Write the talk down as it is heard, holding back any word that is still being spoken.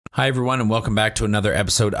Hi, everyone, and welcome back to another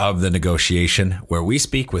episode of The Negotiation, where we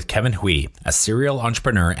speak with Kevin Hui, a serial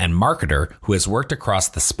entrepreneur and marketer who has worked across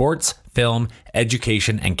the sports, film,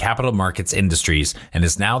 education, and capital markets industries and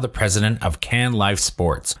is now the president of Can Life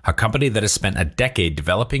Sports, a company that has spent a decade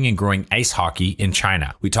developing and growing ice hockey in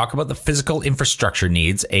China. We talk about the physical infrastructure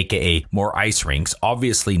needs, aka more ice rinks,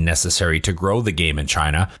 obviously necessary to grow the game in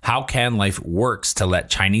China, how Can Life works to let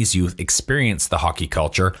Chinese youth experience the hockey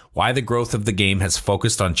culture, why the growth of the game has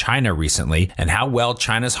focused on China recently, and how well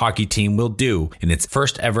China's hockey team will do in its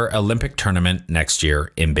first ever Olympic tournament next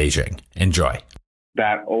year in Beijing. Enjoy.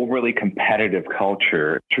 That overly competitive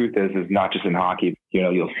culture, truth is not just in hockey.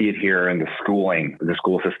 You'll see it here in the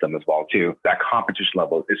school system as well, too. That competition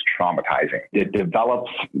level is traumatizing. It develops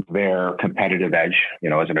their competitive edge,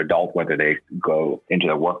 as an adult, whether they go into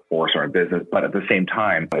the workforce or in business. But at the same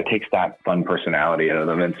time, it takes that fun personality out of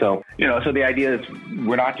them. And so, so the idea is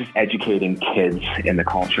we're not just educating kids in the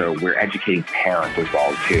culture, we're educating parents as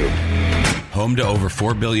well, too. Home to over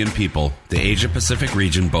 4 billion people, the Asia-Pacific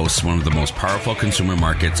region boasts one of the most powerful consumer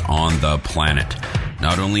markets on the planet.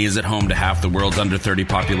 Not only is it home to half the world's under 30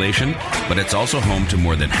 population, but it's also home to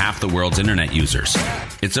more than half the world's internet users.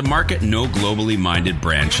 It's a market no globally minded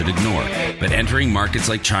brand should ignore, but entering markets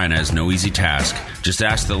like China is no easy task. Just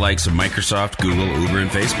ask the likes of Microsoft, Google, Uber, and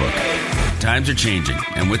Facebook. Times are changing,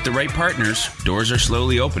 and with the right partners, doors are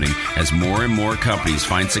slowly opening as more and more companies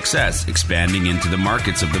find success expanding into the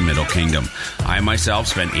markets of the Middle Kingdom. I myself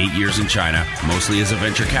spent 8 years in China, mostly as a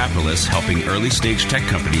venture capitalist, helping early-stage tech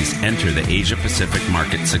companies enter the Asia-Pacific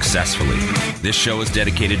market successfully. This show is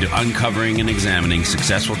dedicated to uncovering and examining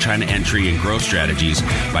successful China entry and growth strategies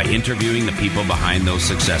by interviewing the people behind those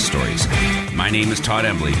success stories. My name is Todd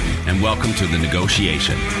Embley, and welcome to The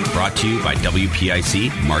Negotiation, brought to you by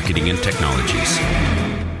WPIC Marketing and Technologies.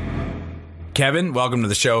 Kevin, welcome to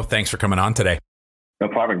the show. Thanks for coming on today. No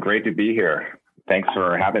problem. Great to be here. Thanks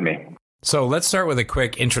for having me. So let's start with a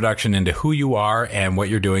quick introduction into who you are and what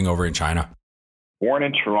you're doing over in China. Born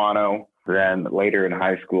in Toronto, then later in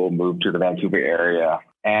high school, moved to the Vancouver area.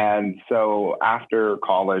 And so after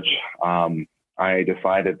college, I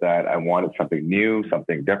decided that I wanted something new,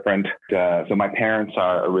 something different. So my parents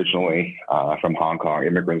are originally from Hong Kong,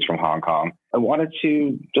 immigrants from Hong Kong. I wanted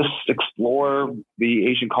to just explore the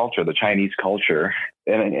Asian culture, the Chinese culture,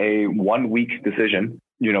 in a 1 week decision.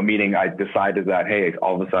 Meaning I decided that, hey,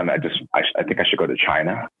 all of a sudden I think I should go to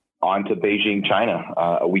China, on to Beijing, China,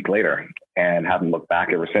 a week later, and haven't looked back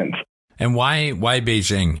ever since. And why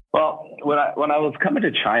Beijing? Well, when I was coming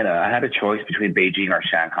to China, I had a choice between Beijing or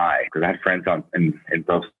Shanghai because I had friends in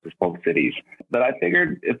both cities. But I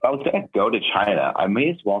figured if I was going to go to China, I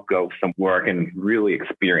may as well go somewhere I can really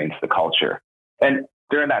experience the culture. And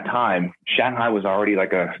during that time, Shanghai was already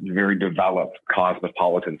like a very developed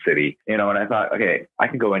cosmopolitan city, and I thought, okay, I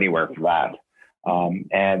can go anywhere for that.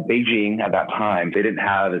 And Beijing at that time, they didn't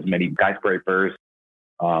have as many skyscrapers.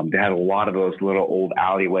 They had a lot of those little old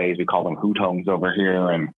alleyways. We call them hutongs over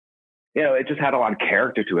here. And, it just had a lot of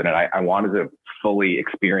character to it. And I wanted to fully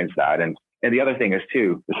experience that. And the other thing is,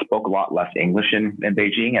 too, they spoke a lot less English in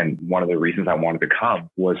Beijing. And one of the reasons I wanted to come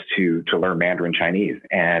was to learn Mandarin Chinese.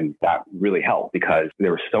 And that really helped because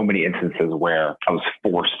there were so many instances where I was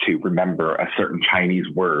forced to remember a certain Chinese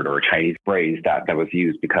word or a Chinese phrase that was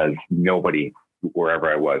used because nobody,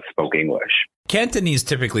 wherever I was, spoke English. Cantonese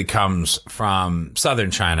typically comes from southern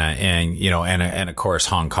China and of course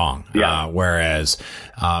Hong Kong. Yeah. Whereas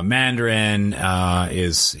Mandarin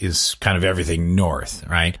is kind of everything north,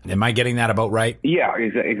 right? Am I getting that about right? Yeah,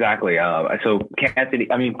 exactly. So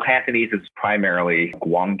Cantonese is primarily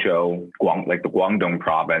Guangzhou, like the Guangdong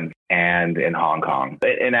province, and in Hong Kong.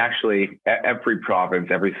 And actually, every province,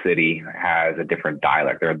 every city has a different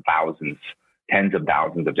dialect. There are tens of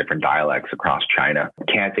thousands of different dialects across China.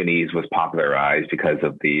 Cantonese was popularized because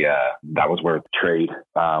of that was where trade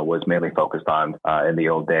was mainly focused on in the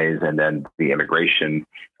old days, and then the immigration,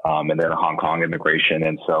 and then the Hong Kong immigration.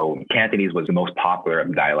 And so Cantonese was the most popular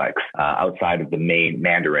of dialects outside of the main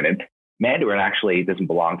Mandarin. And Mandarin actually doesn't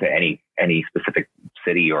belong to any specific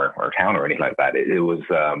city or town or anything like that. It was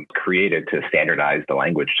created to standardize the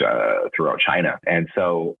language throughout China. And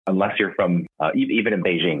so unless you're from, even in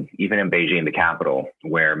Beijing, the capital,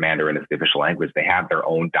 where Mandarin is the official language, they have their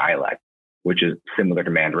own dialect, which is similar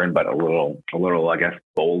to Mandarin, but a little, I guess,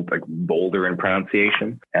 bolder in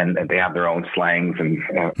pronunciation. And they have their own slangs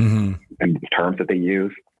and terms that they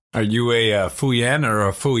use. Are you a Fuyan or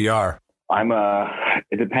a Fuyar?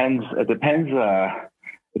 It depends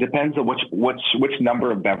It depends on which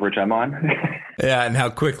number of beverage I'm on. Yeah, and how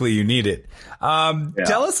quickly you need it.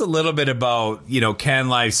 Tell us a little bit about, Can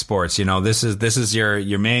Life Sports. This is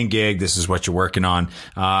your main gig. This is what you're working on.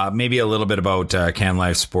 Maybe a little bit about Can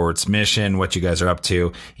Life Sports mission, what you guys are up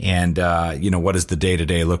to, and what does the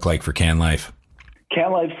day-to-day look like for Can Life? Can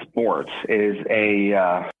Life Sports is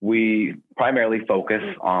we primarily focus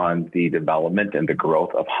on the development and the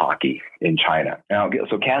growth of hockey in China. Now,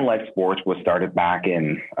 so Can Life Sports was started back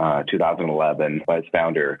in 2011 by its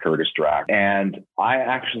founder, Curtis Drack. And I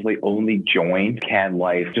actually only joined Can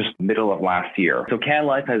Life just middle of last year. So Can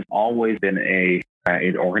Life has always been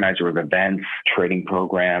an organizer of events, training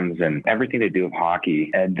programs, and everything to do with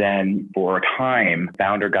hockey. And then for a time,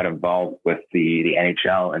 founder got involved with the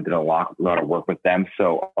NHL and did a lot of work with them.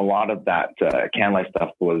 So a lot of that Can Life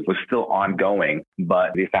stuff was still ongoing,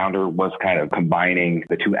 but the founder was kind of combining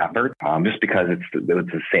the two efforts just because it's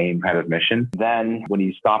the same kind of mission. Then when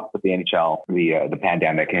he stopped with the NHL, the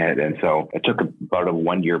pandemic hit, and so it took about a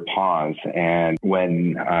 1-year pause. And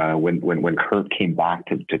when Kurt came back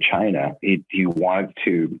to China, he wanted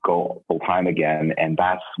to go full time again, and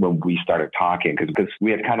that's when we started talking because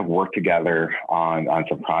we had kind of worked together on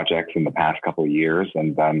some projects in the past couple of years,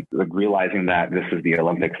 and then realizing that this is the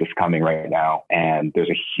Olympics is coming right now, and there's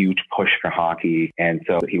a huge push for hockey, and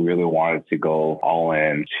so he really wanted to go all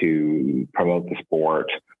in to promote the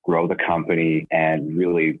sport, grow the company, and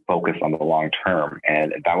really focus on the long term.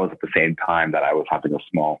 And that was at the same time that I was having a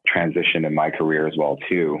small transition in my career as well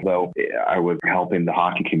too. Though I was helping the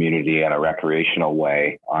hockey community in a recreational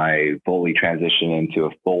way, I fully transitioned into a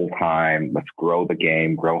full-time, let's grow the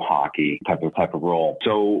game, grow hockey type of role.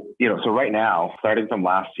 So, so right now, starting from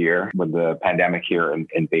last year with the pandemic here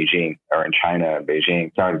in Beijing, or in China,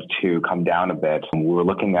 Beijing, started to come down a bit. We were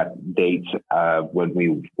looking at dates when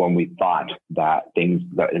we thought that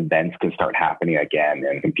events can start happening again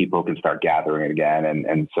and people can start gathering again.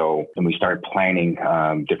 And we started planning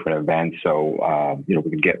different events. So, we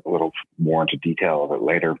can get a little more into detail of it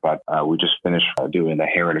later, but we just finished doing the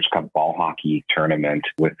Heritage Cup ball hockey tournament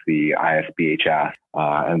with the ISBHS.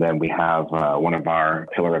 And then we have one of our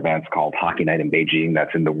pillar events called Hockey Night in Beijing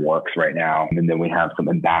that's in the works right now. And then we have some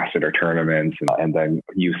ambassador tournaments and then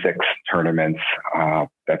U6 tournaments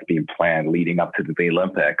that's being planned leading up to the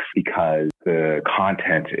Olympics, because the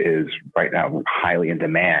content is right now highly in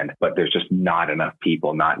demand, but there's just not enough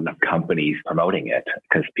people, not enough companies promoting it,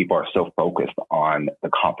 because people are so focused on the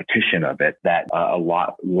competition of it that a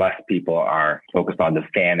lot less people are focused on the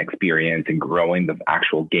fan experience and growing the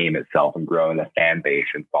actual game itself and growing the fan base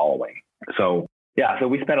and following. So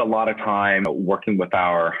we spent a lot of time working with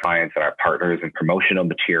our clients and our partners in promotional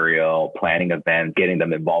material, planning events, getting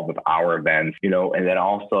them involved with our events, and then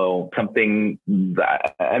also something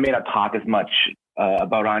that I may not talk as much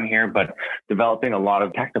about on here, but developing a lot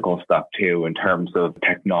of technical stuff too, in terms of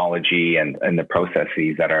technology and the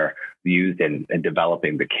processes that are used in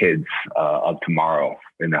developing the kids of tomorrow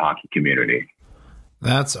in the hockey community.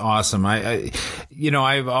 That's awesome.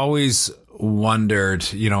 I've always wondered,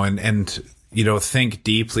 and think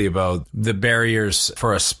deeply about the barriers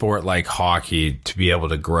for a sport like hockey to be able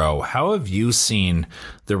to grow. How have you seen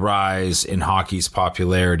the rise in hockey's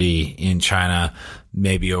popularity in China,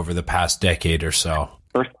 maybe over the past decade or so?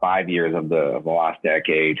 First 5 years of the last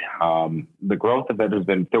decade, the growth of it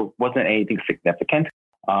there wasn't anything significant.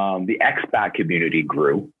 The expat community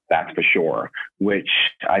grew, that's for sure, which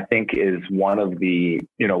I think is one of the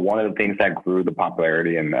things that grew the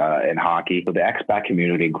popularity in hockey. So the expat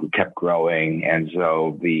community kept growing. And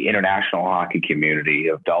so the international hockey community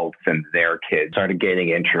of adults and their kids started getting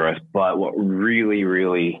interest. But what really,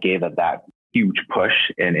 really gave it that huge push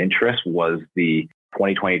in interest was the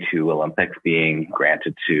 2022 Olympics being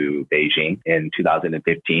granted to Beijing in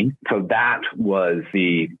 2015. So that was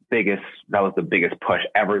the biggest push.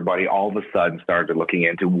 Everybody all of a sudden started looking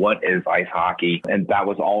into what is ice hockey. And that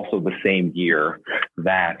was also the same year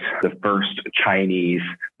that the first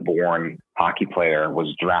Chinese-born hockey player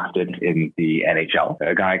was drafted in the NHL,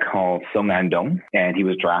 a guy called Song Andong, and he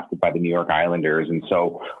was drafted by the New York Islanders. And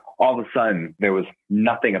so all of a sudden, there was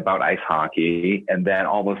nothing about ice hockey. And then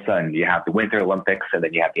all of a sudden, you have the Winter Olympics, and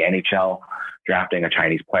then you have the NHL drafting a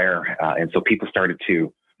Chinese player. And so people started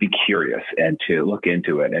to be curious and to look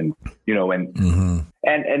into it. And,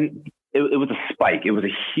 it was a spike. It was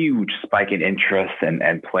a huge spike in interest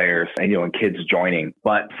and players and kids joining.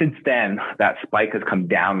 But since then, that spike has come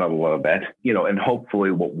down a little bit, and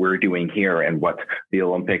hopefully what we're doing here and what the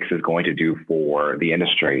Olympics is going to do for the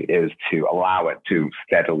industry is to allow it to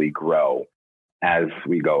steadily grow as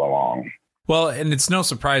we go along. Well, and it's no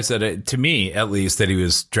surprise that to me, at least, that he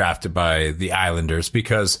was drafted by the Islanders,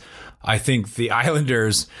 because I think the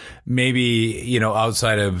Islanders, maybe,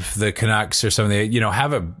 outside of the Canucks or something,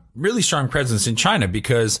 have a really strong presence in China,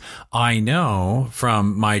 because I know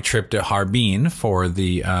from my trip to Harbin for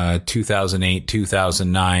the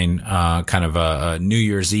 2008-2009 kind of a New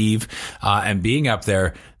Year's Eve and being up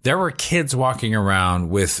there, there were kids walking around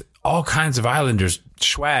with all kinds of Islanders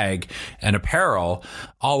swag and apparel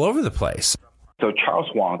all over the place. So Charles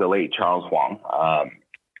Wang, the late Charles Wang, I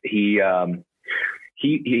think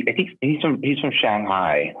he's from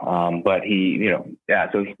Shanghai, but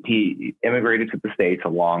so he immigrated to the States a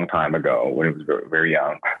long time ago when he was very, very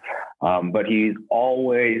young. But he's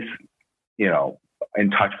always, in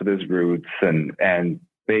touch with his roots, and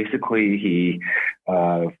basically he,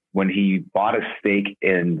 when he bought a stake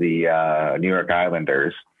in the New York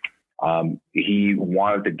Islanders, he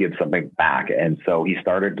wanted to give something back, and so he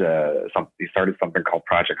started something called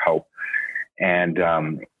Project Hope, and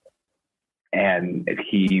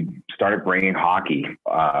he started bringing hockey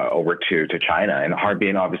over to China, and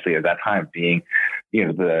Harbin, obviously at that time being,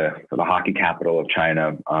 the hockey capital of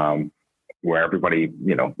China, where everybody,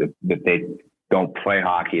 that they don't play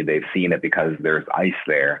hockey, they've seen it because there's ice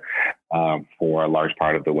there for a large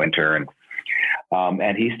part of the winter, and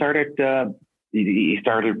he started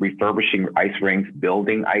refurbishing ice rinks,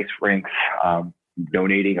 building ice rinks,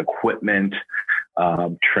 donating equipment,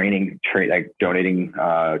 donating training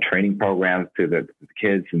programs to the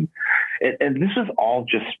kids, and this was all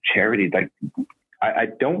just charity. Like I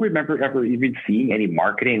don't remember ever even seeing any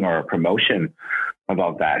marketing or promotion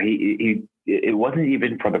about that. It wasn't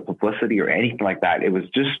even for the publicity or anything like that. It was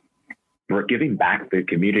just for giving back to the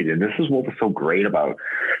community, and this is what was so great about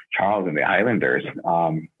Charles and the Islanders.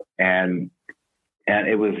 And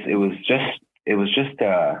it was just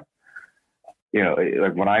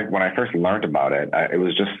like when I first learned about it, it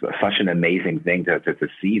was just such an amazing thing to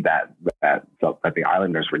see that the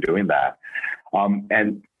Islanders were doing that.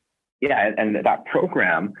 And that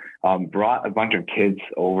program brought a bunch of kids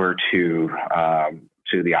over to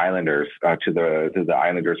the Islanders, to the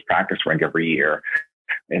Islanders practice rink every year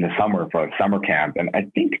in the summer for a summer camp. And I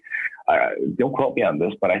think, don't quote me on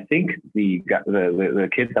this, but I think the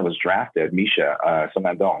kid that was drafted, Misha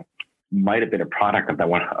Somandong, might have been a product of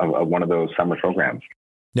one of those summer programs.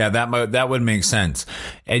 Yeah, that would make sense.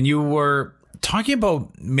 And you were talking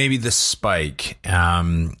about maybe the spike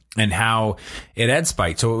and how it had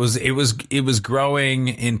spiked. So it was growing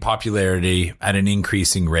in popularity at an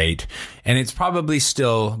increasing rate, and it's probably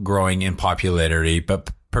still growing in popularity, but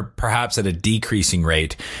perhaps at a decreasing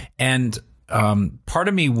rate. And part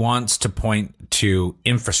of me wants to point to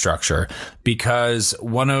infrastructure, because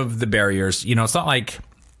one of the barriers, it's not like,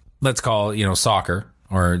 let's call, soccer,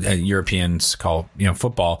 or Europeans call,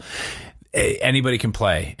 football. Anybody can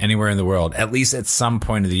play anywhere in the world, at least at some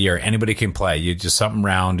point of the year. Anybody can play. You just something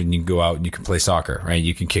round and you can go out and you can play soccer, right?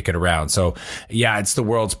 You can kick it around. So yeah, it's the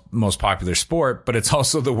world's most popular sport, but it's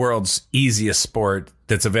also the world's easiest sport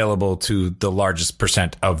that's available to the largest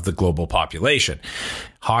percent of the global population.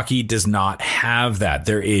 Hockey does not have that.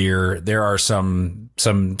 There are some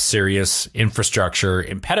serious infrastructure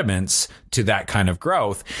impediments to that kind of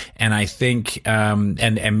growth. And I think,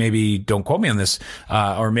 and maybe don't quote me on this,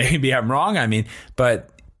 or maybe I'm wrong. But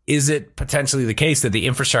is it potentially the case that the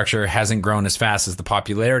infrastructure hasn't grown as fast as the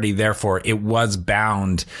popularity? Therefore, it was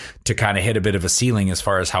bound to kind of hit a bit of a ceiling as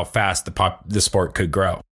far as how fast the sport could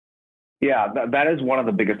grow. Yeah, that is one of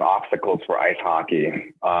the biggest obstacles for ice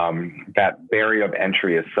hockey. That barrier of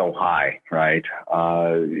entry is so high, right?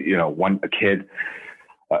 If a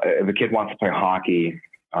kid wants to play hockey,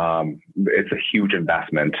 it's a huge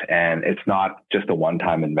investment, and it's not just a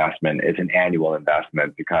one-time investment. It's an annual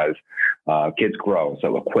investment, because kids grow.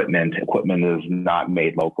 So equipment is not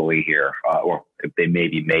made locally here, or they may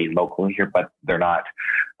be made locally here, but they're not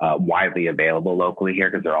widely available locally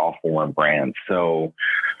here because they're all foreign brands. So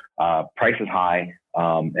price is high,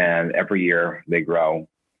 and every year they grow.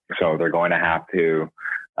 So they're going to have to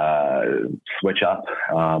switch up.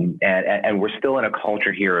 And we're still in a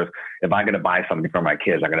culture here of, if I'm going to buy something for my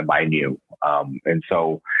kids, I'm going to buy new. And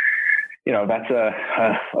so, that's a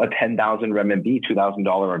 10,000 renminbi,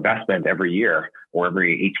 $2,000 investment every year or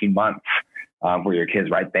every 18 months for your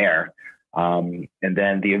kids right there. And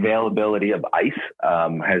then the availability of ice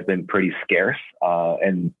has been pretty scarce.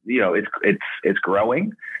 And, it's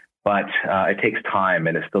growing. But it takes time,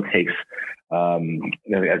 and it still takes,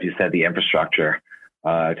 as you said, the infrastructure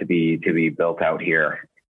to be built out here.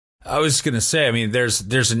 I was going to say,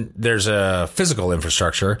 there's a physical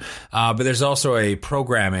infrastructure, but there's also a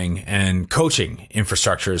programming and coaching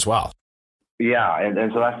infrastructure as well. Yeah,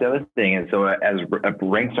 and so that's the other thing. And so as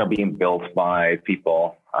rinks are being built by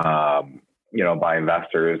people, by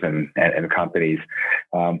investors and companies,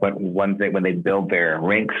 but when they build their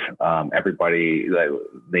rinks, everybody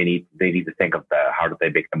they need to think of how do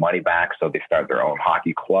they make the money back. So they start their own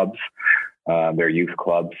hockey clubs, their youth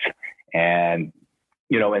clubs, and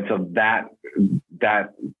so that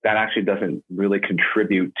actually doesn't really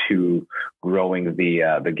contribute to growing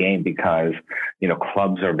the game, because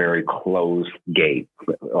clubs are very closed gate,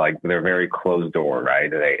 like they're very closed door,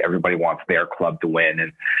 right? Everybody wants their club to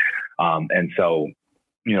win, and so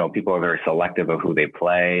people are very selective of who they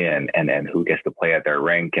play and who gets to play at their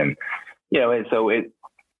rink, and and so it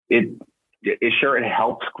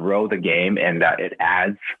helps grow the game, and that it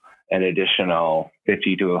adds an additional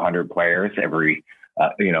 50 to 100 players every.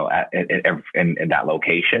 In that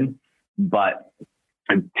location, but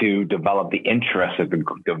to develop the interest, to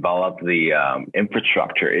develop the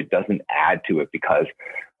infrastructure, it doesn't add to it, because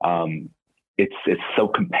it's so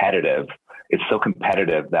competitive. It's so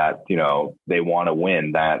competitive that they want to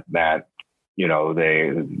win. That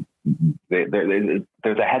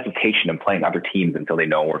there's a hesitation in playing other teams until they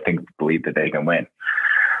know or believe that they can win.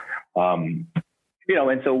 And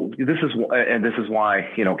so this is why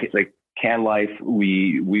like Can Life,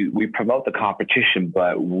 we promote the competition,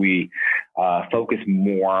 but we focus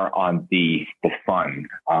more on the fun,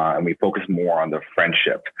 and we focus more on the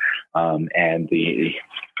friendship, and the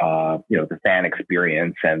fan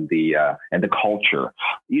experience, and the culture.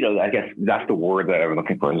 I guess that's the word that I'm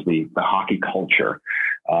looking for, is the hockey culture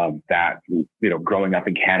that growing up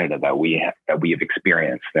in Canada that we have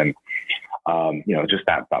experienced, and just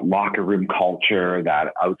that locker room culture,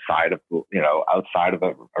 that outside of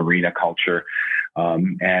the arena culture,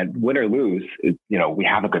 and win or lose, we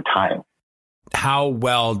have a good time. How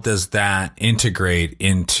well does that integrate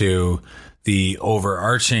into the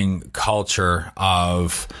overarching culture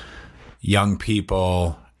of young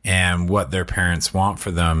people and what their parents want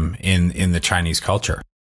for them in the Chinese culture?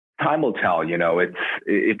 Time will tell. It's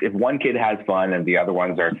if one kid has fun and the other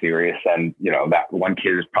ones are serious, and that one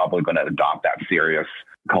kid is probably going to adopt that serious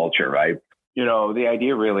culture, right? The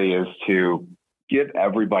idea really is to give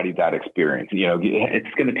everybody that experience.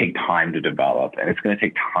 It's going to take time to develop, and it's going to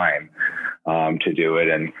take time to do it.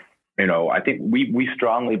 And I think we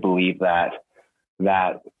strongly believe that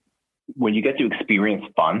when you get to experience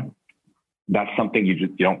fun, that's something you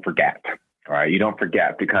don't forget. All right, you don't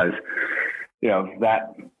forget, because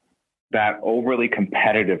that overly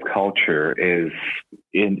competitive culture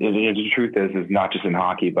the truth is not just in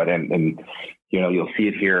hockey, but in you'll see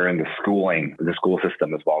it here in the school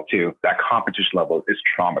system as well too. That competition level is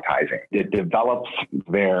traumatizing. It develops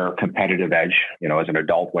their competitive edge, as an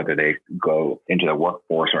adult, whether they go into the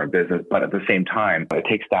workforce or in business, but at the same time, it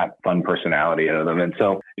takes that fun personality out of them. And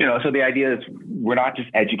so, so the idea is we're not just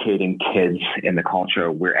educating kids in the culture,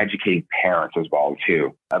 we're educating parents as well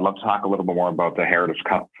too. I'd love to talk a little bit more about the Heritage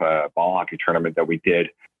Cup ball hockey tournament that we did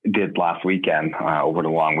last weekend, over the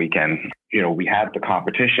long weekend. We had the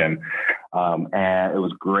competition, and it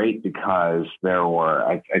was great because there were,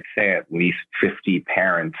 I'd say, at least 50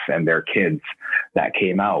 parents and their kids that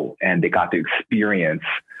came out, and they got to experience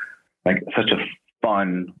like such a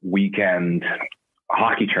fun weekend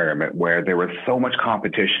hockey tournament where there was so much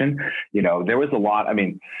competition. There was a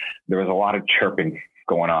lot of chirping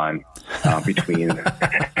going on between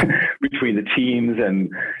the teams, and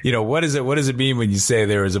what does it mean when you say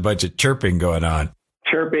there was a bunch of chirping going on?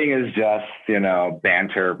 Chirping is just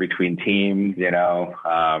banter between teams.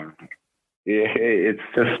 It's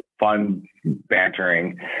just fun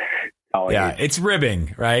bantering. It's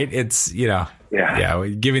ribbing, right? It's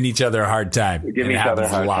giving each other a hard time. Giving each other a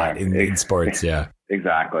hard lot time in sports. Yeah.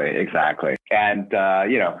 Exactly. And,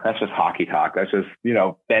 that's just hockey talk. That's just,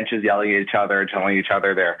 benches yelling at each other, telling each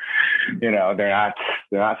other they're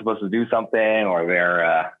not supposed to do something, or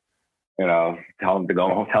they're,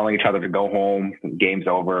 telling each other to go home. Game's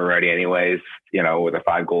over already anyways, with a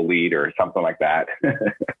 5-goal lead or something like that.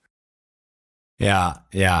 Yeah,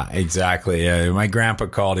 exactly. My grandpa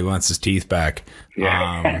called. He wants his teeth back.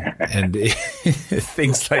 Yeah. And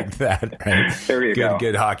things like that, right? There you go.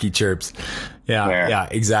 Good hockey chirps. Yeah,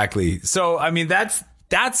 exactly. So,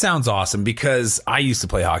 that sounds awesome, because I used to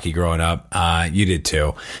play hockey growing up. You did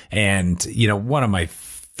too. And, one of my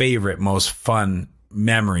favorite, most fun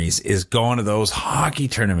memories is going to those hockey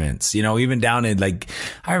tournaments, you know, even down in like,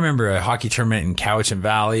 I remember a hockey tournament in Cowichan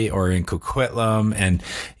Valley or in Coquitlam and,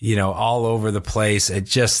 you know, all over the place. It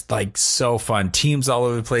just like so fun. Teams all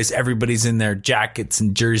over the place. Everybody's in their jackets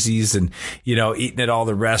and jerseys and, you know, eating at all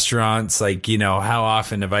the restaurants. Like, you know, how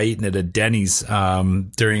often have I eaten at a Denny's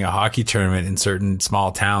during a hockey tournament in certain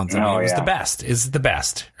small towns? I mean, it was the best. It's the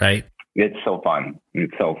best, right? It's so fun.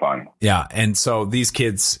 It's so fun. Yeah. And so these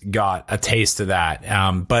kids got a taste of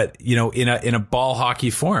that. But, you know, in a ball hockey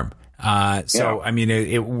form. I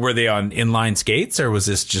mean, were they on inline skates or was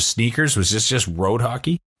this just sneakers? Was this just road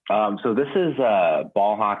hockey? So this is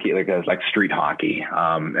ball hockey, like street hockey.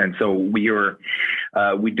 And so we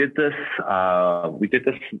did this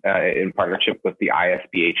in partnership with the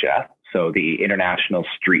ISBHF. So the International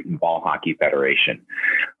Street and Ball Hockey Federation.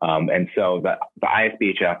 And so the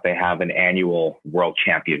ISBHF, they have an annual world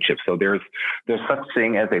championship. So there's such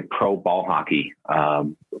thing as a pro ball hockey,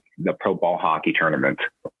 the pro ball hockey tournament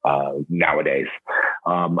nowadays.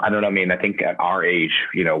 I don't know. I mean, I think at our age,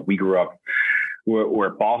 you know, we grew up where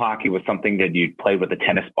ball hockey was something that you'd play with a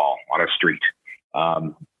tennis ball on a street.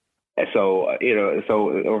 So, you know,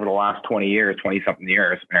 over the last 20 something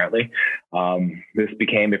years, apparently, this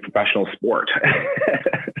became a professional sport.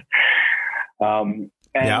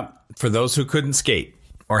 For those who couldn't skate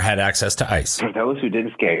or had access to ice. For those who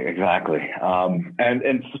didn't skate, exactly. And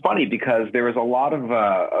it's funny because there was a lot of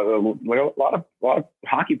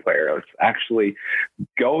hockey players actually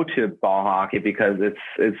go to ball hockey because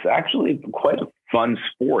it's actually quite a fun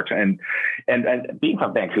sport. And being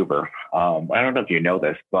from Vancouver, I don't know if you know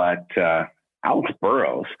this, but Alex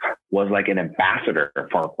Burrows was like an ambassador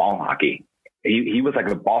for ball hockey. He was like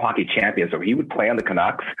a ball hockey champion. So he would play on the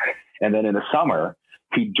Canucks. And then in the summer,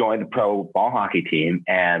 he joined the pro ball hockey team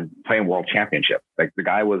and playing world championship. Like the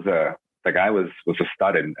guy was a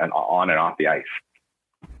stud and on and off the ice.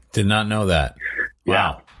 Did not know that.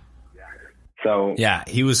 Wow. Yeah. So yeah,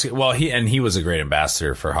 he was a great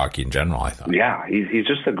ambassador for hockey in general, I thought. Yeah, he's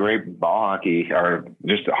just a great ball hockey or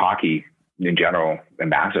just a hockey in general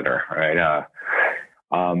ambassador, right?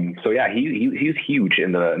 So yeah, he's huge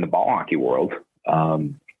in the ball hockey world,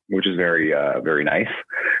 which is very very nice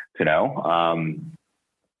to know.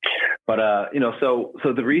 But you know, so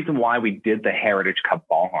the reason why we did the Heritage Cup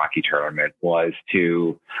ball hockey tournament was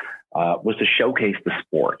to showcase the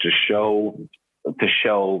sport, to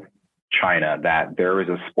show China that there is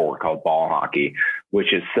a sport called ball hockey,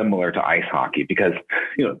 which is similar to ice hockey, because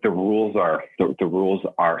you know the rules are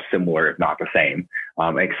similar, if not the same,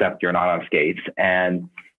 except you're not on skates, and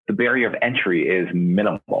the barrier of entry is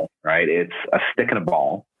minimal, right? It's a stick and a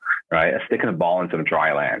ball, right? A stick and a ball in some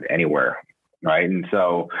dry land anywhere. Right. And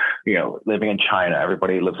so, you know, living in China,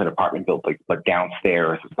 everybody lives in apartment buildings, but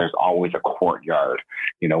downstairs, there's always a courtyard,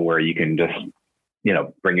 you know, where you can just, you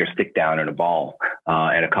know, bring your stick down and a ball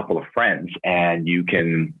and a couple of friends, and you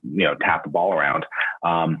can, you know, tap the ball around,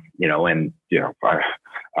 you know, and, you know,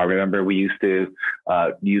 I remember we used to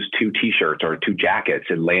use 2 T-shirts or 2 jackets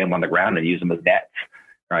and lay them on the ground and use them as nets.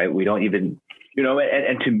 Right. We don't even, you know,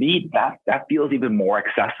 and to me, that feels even more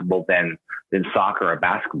accessible than soccer or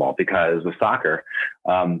basketball, because with soccer,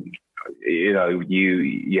 you know,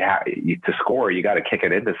 you have to score, you got to kick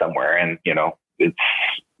it into somewhere, and you know, it's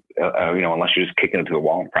you know, unless you're just kicking it to the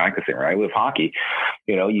wall and practicing, right? With hockey,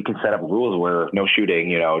 you know, you can set up rules where no shooting,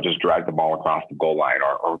 you know, just drag the ball across the goal line,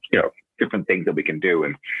 or you know, different things that we can do,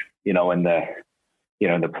 and you know, in the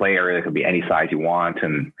play area, it could be any size you want,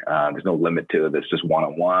 and there's no limit to it. It's just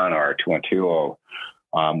 1-on-1 or 2-on-2 or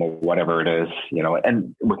whatever it is, you know.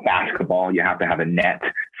 And with basketball, you have to have a net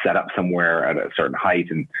set up somewhere at a certain height,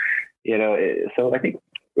 and you know. So I think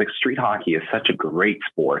like street hockey is such a great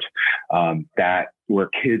sport that where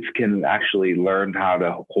kids can actually learn how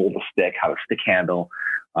to hold a stick, how to stick handle,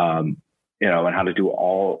 you know, and how to do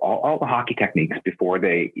all the hockey techniques before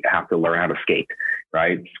they have to learn how to skate,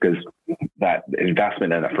 right? Because that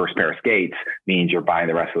investment in a first pair of skates means you're buying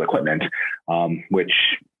the rest of the equipment, which,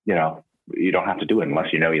 you know, you don't have to do it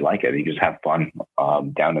unless you know you like it. You just have fun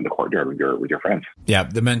down in the courtyard with your friends. Yeah,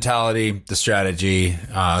 the mentality, the strategy,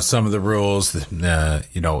 some of the rules,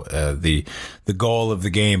 you know, the goal of the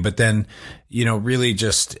game, but then, you know, really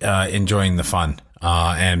just enjoying the fun.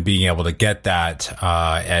 And being able to get that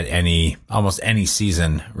at almost any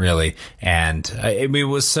season, really. And I mean, it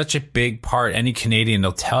was such a big part. Any Canadian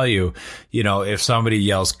will tell you, you know, if somebody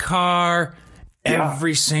yells car,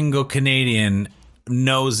 every single Canadian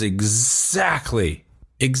knows exactly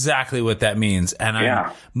exactly what that means.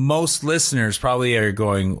 And most listeners probably are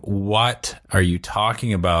going, what are you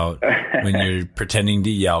talking about when you're pretending to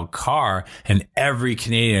yell car? And every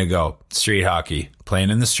Canadian go, street hockey,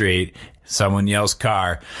 playing in the street. Someone yells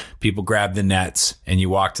car, people grab the nets, and you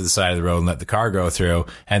walk to the side of the road and let the car go through.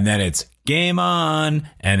 And then it's game on,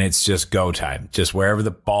 and it's just go time. Just wherever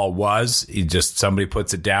the ball was, somebody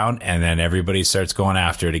puts it down, and then everybody starts going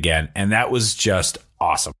after it again. And that was just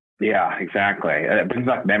awesome. Yeah, exactly. It brings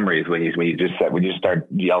back memories when you just start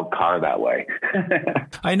yell car that way.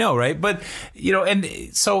 I know, right? But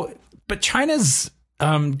but China's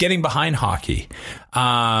getting behind hockey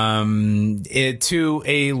to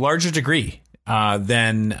a larger degree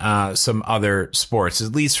than some other sports,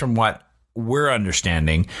 at least from what we're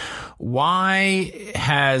understanding. Why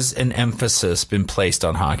has an emphasis been placed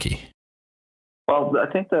on hockey? Well, I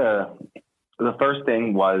think the first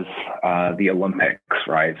thing was the Olympics,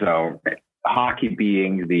 right? So hockey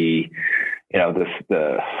being the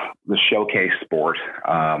showcase sport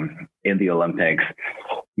in the Olympics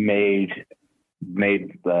made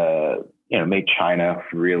China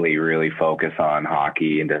really, really focus on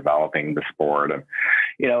hockey and developing the sport.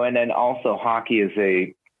 And then also hockey is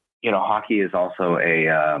the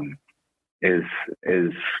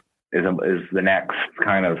next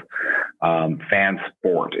kind of fan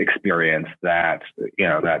sport experience that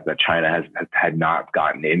China had not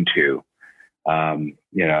gotten into,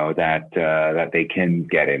 that they can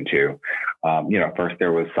get into. First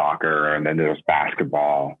there was soccer, and then there was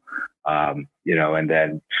basketball, and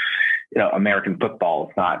then American football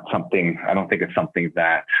is not something, I don't think it's something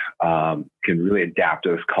that can really adapt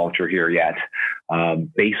to this culture here yet.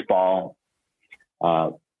 Baseball,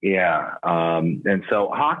 and so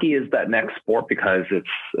hockey is that next sport because it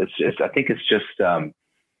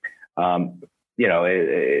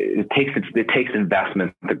takes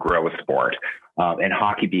investment to grow a sport, and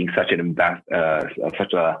hockey being such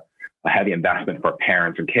a heavy investment for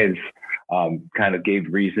parents and kids, kind of gave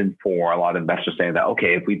reason for a lot of investors saying that,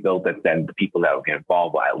 okay, if we build it, then the people that will get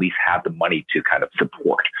involved will at least have the money to kind of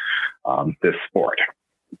support this sport.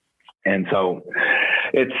 And so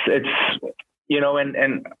it's the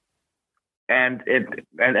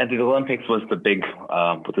Olympics was the big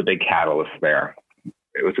catalyst there.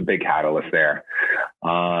 It was a big catalyst there.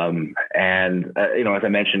 As I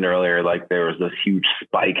mentioned earlier, like there was this huge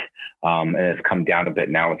spike, and it's come down a bit.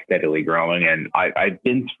 Now it's steadily growing. And I've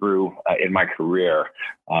been through in my career,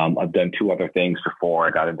 I've done two other things before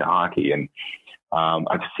I got into hockey, and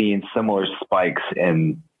I've seen similar spikes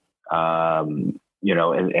in those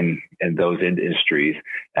industries,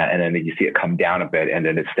 and then you see it come down a bit, and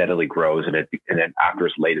then it steadily grows, and then after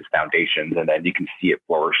it's laid its foundations, and then you can see it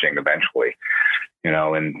flourishing eventually.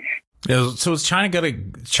 So is China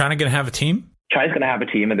gonna have a team? China's gonna have a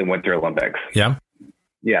team in the Winter Olympics. Yeah.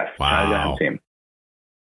 Yes. Wow. China's gonna have a team.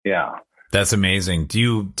 Yeah. That's amazing. Do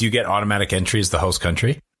you get automatic entry as the host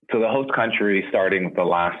country? So the host country, starting with the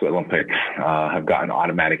last Olympics, have gotten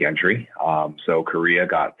automatic entry. So Korea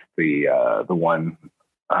got the one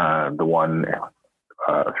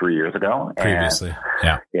 3 years ago. Previously,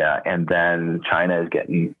 yeah, and then China is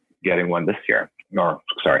getting one this year,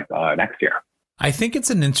 next year. I think it's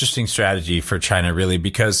an interesting strategy for China, really,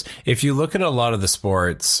 because if you look at a lot of the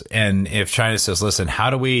sports, and if China says, "Listen, how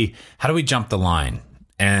do we jump the line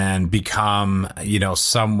and become,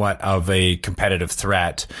 somewhat of a competitive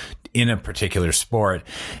threat in a particular sport?"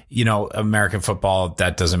 American football,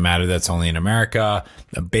 that doesn't matter. That's only in America.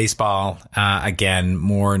 Baseball, again,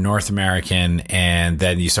 more North American. And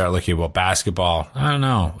then you start looking at, basketball. I don't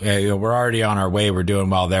know. We're already on our way. We're doing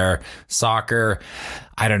well there. Soccer,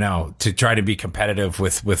 I don't know, to try to be competitive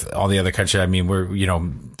with all the other countries. I mean, we're,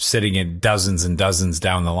 sitting in dozens and dozens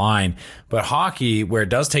down the line. But hockey, where it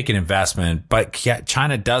does take an investment, but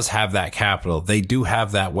China does have that capital. They do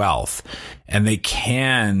have that wealth, and they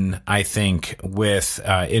can, I think, with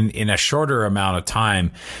in a shorter amount of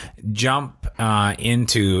time, jump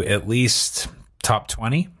into at least top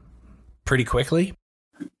 20 pretty quickly.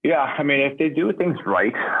 Yeah, I mean, if they do things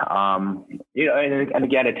right, and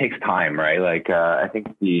again, it takes time, right? Like I think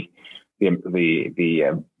the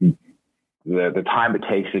time it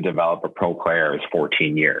takes to develop a pro player is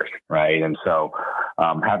 14 years, right? And so,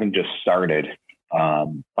 having just started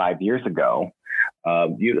 5 years ago, I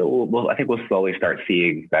think we'll slowly start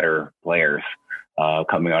seeing better players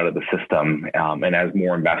coming out of the system, and as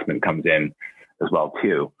more investment comes in as well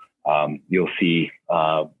too. You'll see,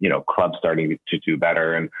 clubs starting to do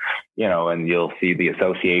better, and you'll see the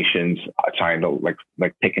associations trying to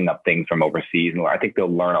like picking up things from overseas. And I think they'll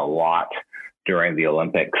learn a lot during the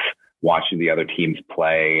Olympics watching the other teams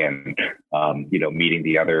play and, meeting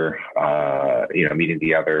the other,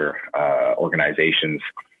 organizations,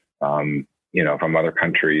 from other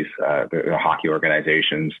countries, the hockey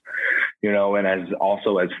organizations, and as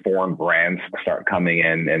foreign brands start coming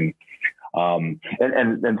in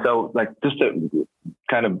and so like just to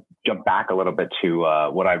kind of jump back a little bit to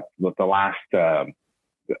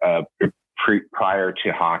prior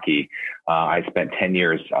to hockey, I spent 10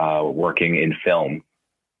 years working in film.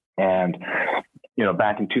 And,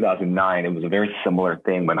 back in 2009, it was a very similar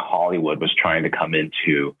thing when Hollywood was trying to come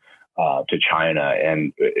into to China,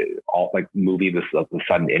 and all like movie was of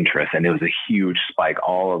sudden interest, and it was a huge spike.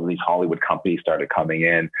 All of these Hollywood companies started coming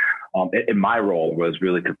in. And my role was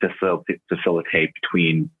really to facilitate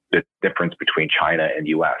between the difference between China and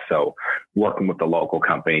U.S. So working with the local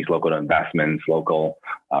companies, local investments, local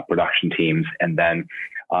production teams, and then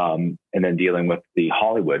dealing with the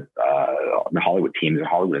Hollywood teams and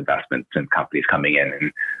Hollywood investments and companies coming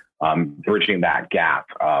in and bridging that gap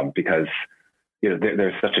because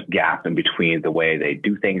there's such a gap in between the way they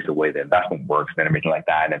do things, the way the investment works, and everything like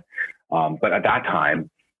that. And but at that time,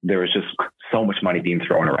 there was just so much money being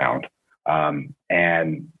thrown around, and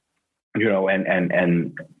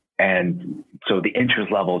so the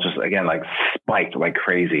interest level just again like spiked like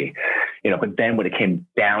crazy, But then when it came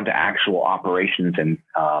down to actual operations and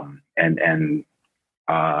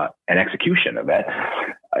execution of it,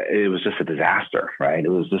 it was just a disaster, right? It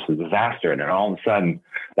was just a disaster, and then all of a sudden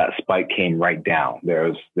that spike came right down. There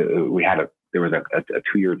was a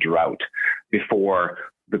 2-year drought before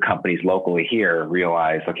the companies locally here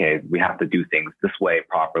realized, okay, we have to do things this way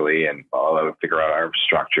properly and figure out our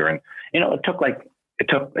infrastructure. And it took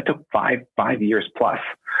five years plus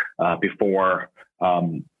before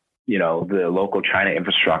the local China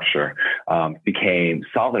infrastructure became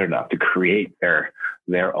solid enough to create their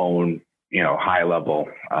own high level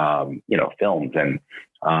films and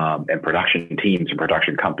production teams and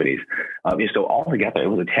production companies. So altogether, it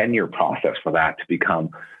was a 10-year process for that to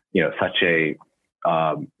become such a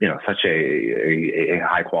high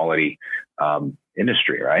quality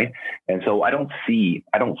industry, right? And so I don't see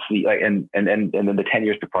like, and then the 10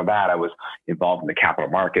 years before that, I was involved in the capital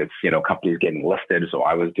markets, companies getting listed. So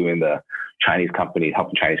I was doing the helping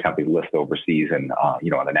Chinese companies list overseas and on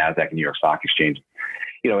the NASDAQ and New York Stock Exchange,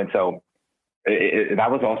 and so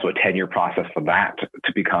that was also a 10-year process for that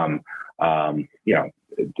to become,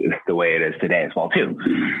 the way it is today as well too.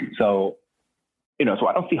 So, so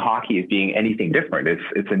I don't see hockey as being anything different.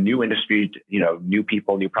 It's a new industry, new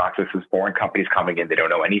people, new processes, foreign companies coming in. They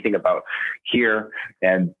don't know anything about here,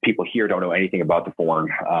 and people here don't know anything about the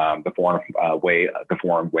foreign way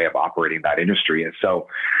of operating that industry. And so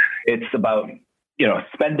it's about,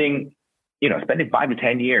 spending 5 to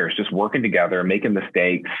 10 years just working together, making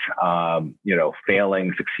mistakes,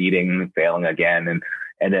 failing, succeeding, failing again, and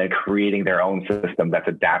then creating their own system that's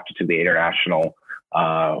adapted to the international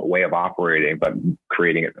way of operating, but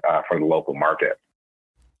creating it for the local market.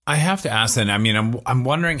 I have to ask then, I'm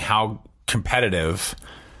wondering how competitive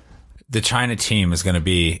the China team is going to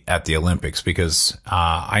be at the Olympics, because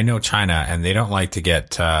I know China and they don't like to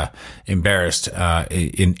get embarrassed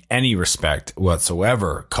in any respect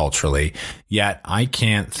whatsoever culturally. Yet I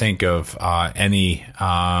can't think of any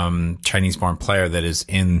Chinese-born player that is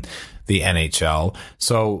in the NHL.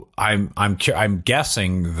 So I'm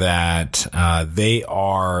guessing that they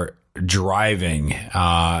are driving,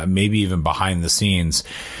 maybe even behind the scenes,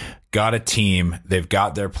 got a team, they've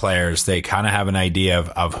got their players, they kind of have an idea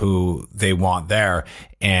of who they want there.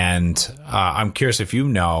 And I'm curious if you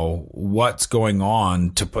know what's going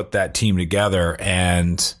on to put that team together,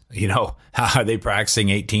 and, are they practicing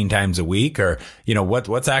 18 times a week, or,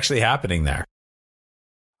 what's actually happening there?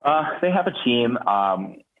 They have a team.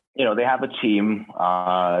 They have a team.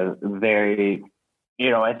 I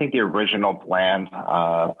think the original plan,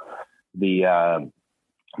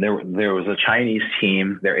 there was a Chinese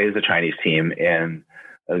team. There is a Chinese team in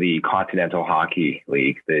the Continental Hockey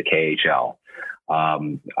League, the KHL.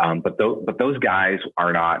 But those guys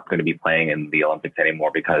are not going to be playing in the Olympics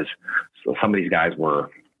anymore, because some of these guys were,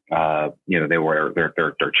 they're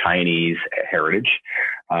Chinese heritage,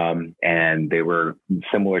 and they were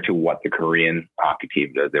similar to what the Korean hockey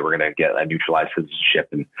team does. They were going to get a neutralized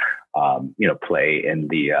citizenship and play in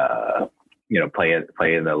the play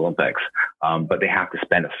in the Olympics, but they have to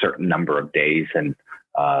spend a certain number of days and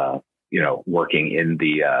working in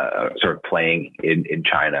the sort of playing in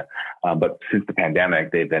China. But since the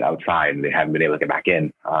pandemic, they've been outside and they haven't been able to get back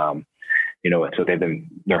in. So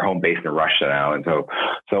they're home based in Russia now, and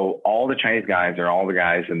so all the Chinese guys are all the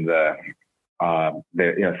guys in the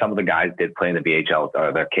some of the guys did play in the VHL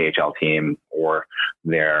or the KHL team or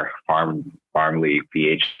their farm league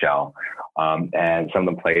VHL, and some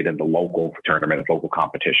of them played in the local tournaments, local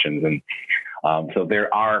competitions, and so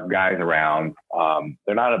there are guys around.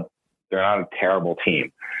 They're not a terrible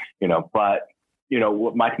team, but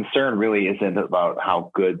my concern really isn't about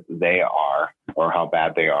how good they are or how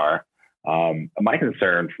bad they are. My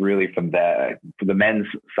concern really from the men's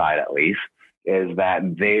side, at least, is that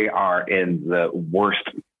they are in the worst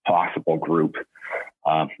possible group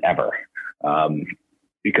ever.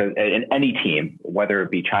 Because in any team, whether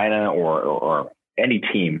it be China or any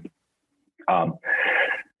team,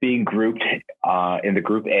 being grouped in the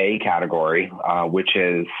Group A category, which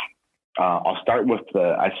is I'll start with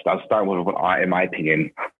in my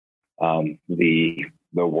opinion, the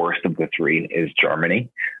worst of the three is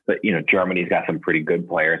Germany. But Germany's got some pretty good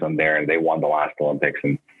players on there, and they won the last Olympics,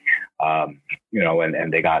 and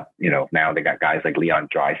and they got now they got guys like Leon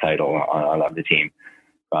Draisaitl on the team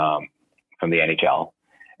from the NHL,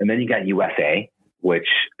 and then you got USA, which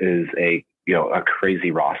is a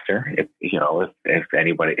crazy roster. If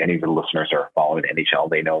any of the listeners are following NHL,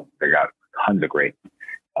 they know they got tons of great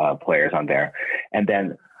players on there. And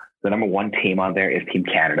then the number one team on there is Team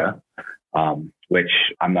Canada, which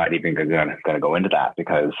I'm not even going to go into that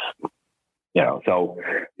because, so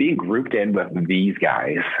being grouped in with these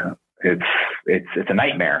guys, it's a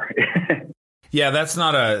nightmare. Yeah, that's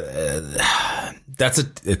not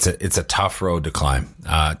it's a tough road to climb,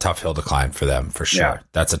 tough hill to climb for them, for sure. Yeah.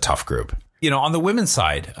 That's a tough group. On the women's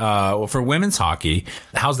side, for women's hockey,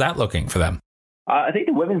 how's that looking for them? I think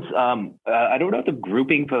the women's. I don't know the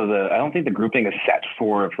grouping I don't think the grouping is set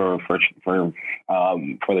for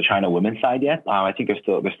the China women's side yet. I think they're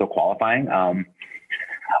still qualifying.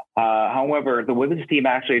 However, the women's team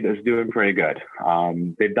actually is doing pretty good.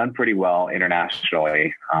 They've done pretty well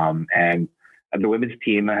internationally, and the women's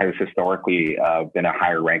team has historically been a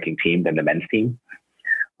higher ranking team than the men's team.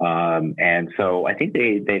 And so I think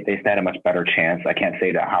they stand a much better chance. I can't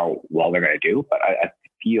say how well they're going to do, but I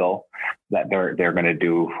feel that they're going to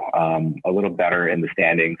do a little better in the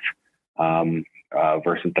standings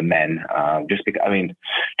versus the men. Just because,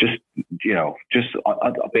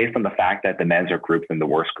 based on the fact that the men's are grouped in the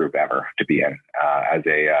worst group ever to be in as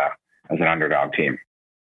an underdog team.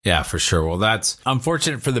 Yeah, for sure. Well, that's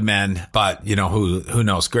unfortunate for the men, but who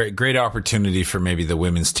knows? Great opportunity for maybe the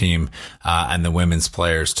women's team and the women's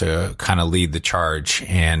players to kind of lead the charge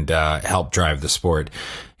and help drive the sport.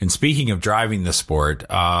 And speaking of driving the sport,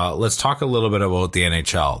 let's talk a little bit about the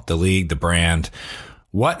NHL, the league, the brand.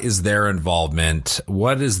 What is their involvement?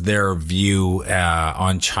 What is their view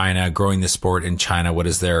on China, growing the sport in China? What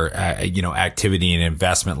is their activity and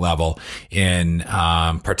investment level in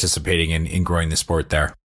participating in growing the sport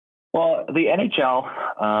there? Well, the NHL,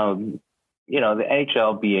 the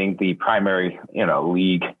NHL being the primary,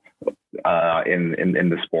 league in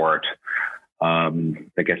the sport,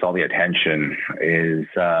 that gets all the attention is,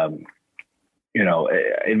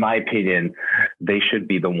 in my opinion, they should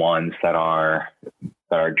be the ones that are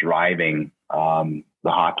driving the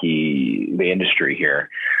industry here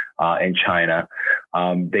in China.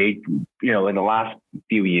 They, in the last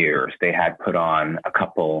few years, they had put on a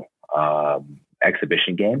couple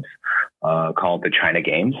exhibition games called the China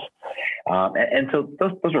Games. And so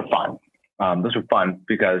those were fun. Those were fun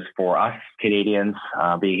because for us Canadians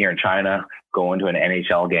being here in China, going to an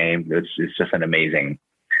NHL game, it's just an amazing,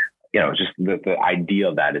 just the idea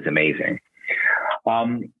of that is amazing.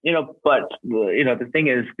 But the thing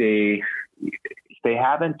is they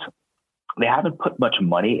haven't put much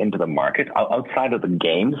money into the market outside of the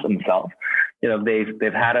games themselves. They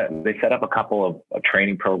set up a couple of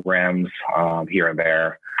training programs here and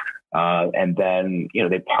there, and then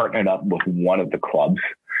they partnered up with one of the clubs,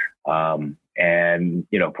 and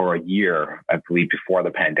for a year, I believe before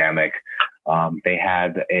the pandemic, they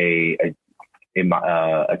had a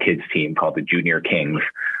kids team called the Junior Kings,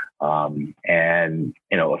 and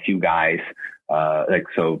a few guys.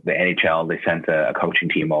 So the NHL, they sent a coaching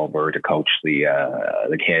team over to coach the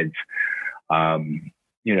kids, but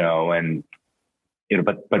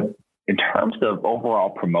in terms of overall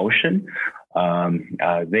promotion,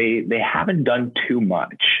 they haven't done too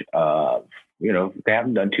much. They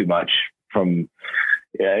haven't done too much from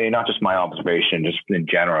not just my observation, just in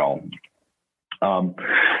general.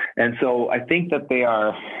 And so I think that they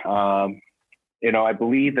are. I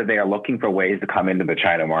believe that they are looking for ways to come into the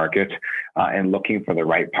China market and looking for the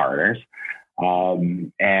right partners.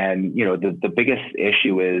 And the biggest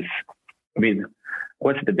issue is,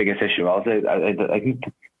 what's the biggest issue? I think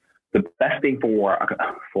the best thing for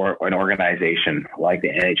an organization like the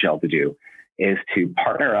NHL to do is to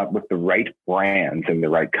partner up with the right brands and the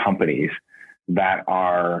right companies that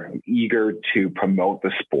are eager to promote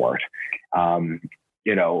the sport,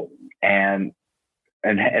 you know, and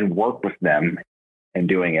work with them in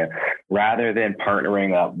doing it, rather than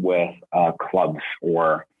partnering up with clubs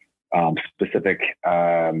or specific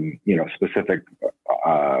hockey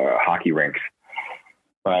rinks,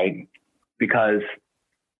 right? Because,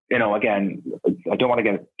 you know, again, I don't want to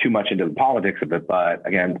get too much into the politics of it, but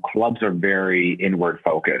again, clubs are very inward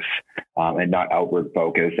focused and not outward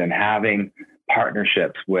focused, and having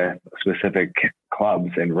partnerships with specific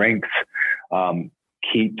clubs and rinks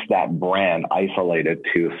keeps that brand isolated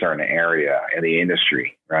to a certain area in the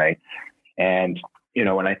industry, right? And, you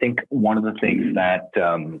know, and I think one of the things that,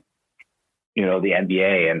 you know, the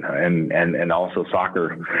NBA and also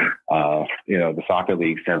soccer, you know, the soccer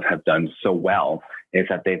leagues have done so well is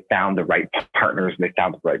that they've found the right partners and they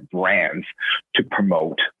found the right brands to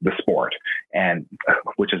promote the sport, and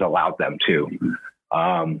which has allowed them to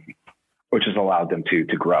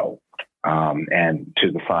grow and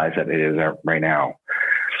to the size that it is right now.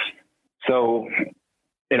 So,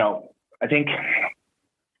 you know, I think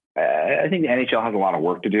the NHL has a lot of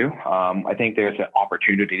work to do. I think there's an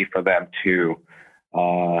opportunity for them to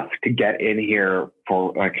get in here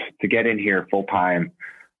full time,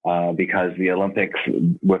 because the Olympics,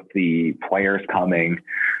 with the players coming,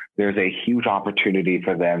 there's a huge opportunity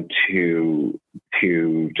for them to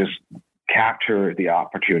just capture the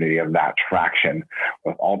opportunity of that traction,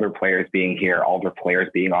 with all their players being here, all their players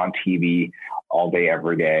being on TV all day,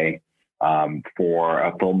 every day, for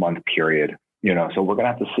a full month period. You know, so we're going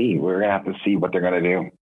to have to see. We're going to have to see what they're going to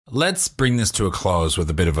do. Let's bring this to a close with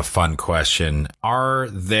a bit of a fun question. Are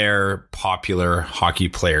there popular hockey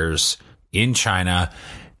players in China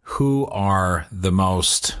who are the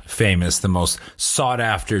most famous, the most sought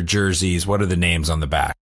after jerseys? What are the names on the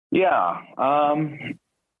back? Yeah,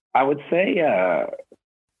 I would say,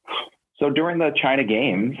 so during the China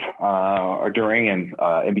games, or during and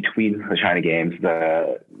in between the China games,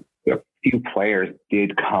 the few players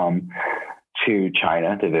did come to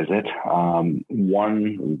China to visit.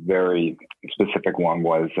 One very specific one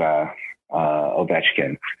was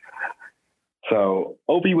Ovechkin. So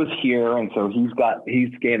Ovi was here, and so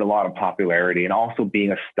he's gained a lot of popularity, and also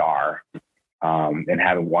being a star, and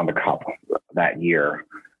having won the cup that year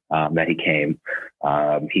that he came,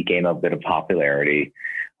 he gained a bit of popularity.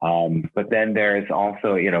 But then there's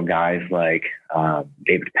also, you know, guys like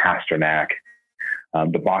David Pastrnak.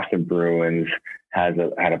 The Boston Bruins had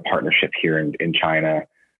a partnership here in China.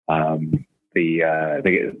 The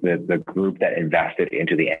group that invested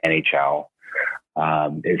into the NHL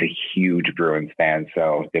is a huge Bruins fan,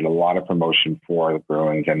 so did a lot of promotion for the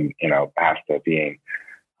Bruins, and, you know, Pasta being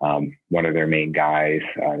one of their main guys,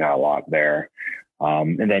 got a lot there.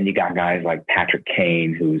 And then you got guys like Patrick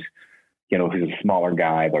Kane, who's a smaller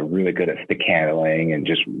guy, but really good at stick handling and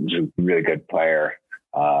just a really good player.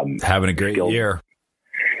 Having a great year.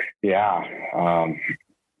 Yeah.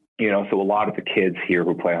 You know, so a lot of the kids here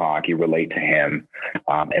who play hockey relate to him,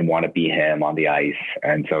 and want to be him on the ice.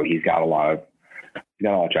 And so he's got a lot of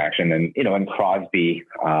traction. And, you know, and Crosby,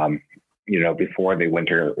 you know, before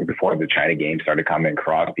the China games started coming,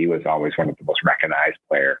 Crosby was always one of the most recognized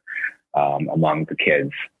player among the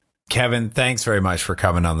kids. Kevin, thanks very much for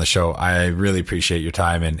coming on the show. I really appreciate your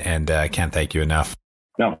time, and I can't thank you enough.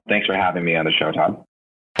 No, thanks for having me on the show, Todd.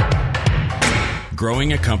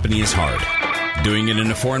 Growing a company is hard. Doing it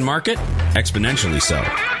in a foreign market? Exponentially so.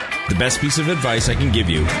 The best piece of advice I can give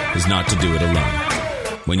you is not to do it alone.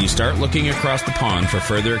 When you start looking across the pond for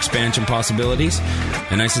further expansion possibilities,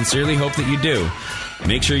 and I sincerely hope that you do,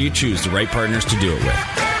 make sure you choose the right partners to do it with.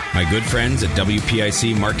 My good friends at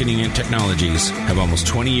WPIC Marketing and Technologies have almost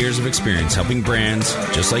 20 years of experience helping brands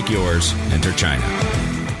just like yours enter China.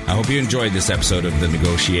 I hope you enjoyed this episode of The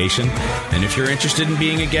Negotiation, and if you're interested in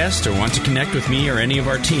being a guest or want to connect with me or any of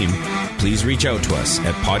our team, please reach out to us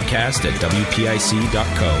at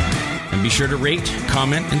podcast@wpic.co, and be sure to rate,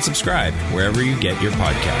 comment, and subscribe wherever you get your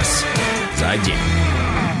podcasts. 再见.